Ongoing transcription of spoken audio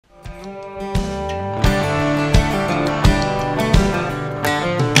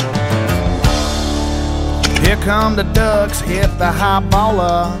come the ducks, hit the high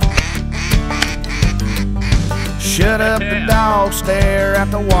baller. Shut up the dog, stare at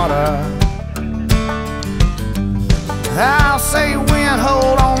the water. I'll say wind,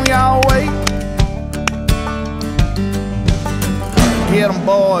 hold on, y'all wait. Get 'em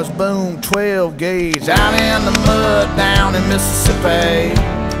boys, boom, 12 gauge. Out in the mud down in Mississippi.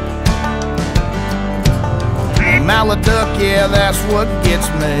 Mallard duck, yeah, that's what gets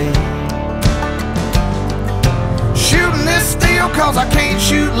me. Shooting this steel cause I can't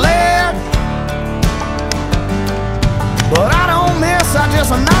shoot lead. But I don't miss, I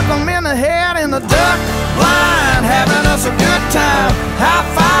just knock 'em in the head. In the duck blind, having us a good time. High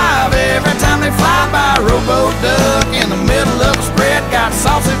five every time they fly by. Robo duck in the middle of the spread. Got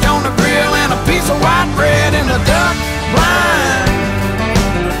sausage on the grill and a piece of white bread. In the duck blind.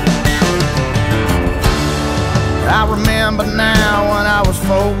 I remember now when I was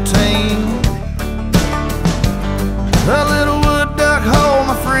 14. A little wood duck hole,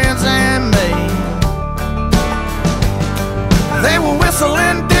 my friends and me. They were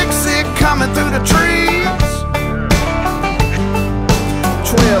whistling Dixie coming through the trees.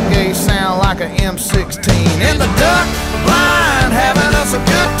 12 gauge sound like a M16. In the duck blind, having us a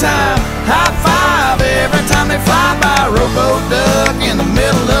good time. High five every time they fly by. Robo duck in the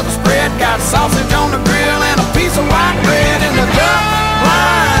middle of the spread. Got sausage on the grill and a piece of white bread. In the duck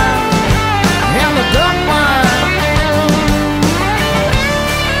blind, in the duck blind.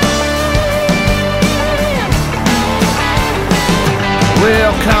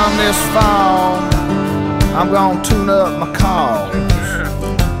 Well, come this fall, I'm gonna tune up my calls.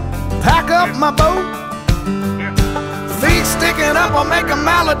 Pack up my boat, feet sticking up, I'll make a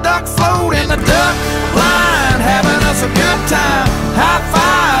mallard duck float. In the duck line, having us a good time. High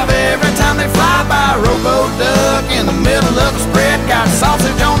five every time they fly by. Robo duck in the middle of the spread. Got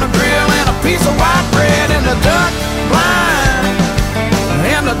sausage on the grill and a piece of white bread. In the duck line,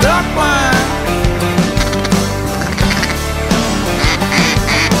 in the duck line.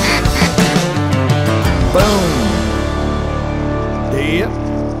 Boom. Dead.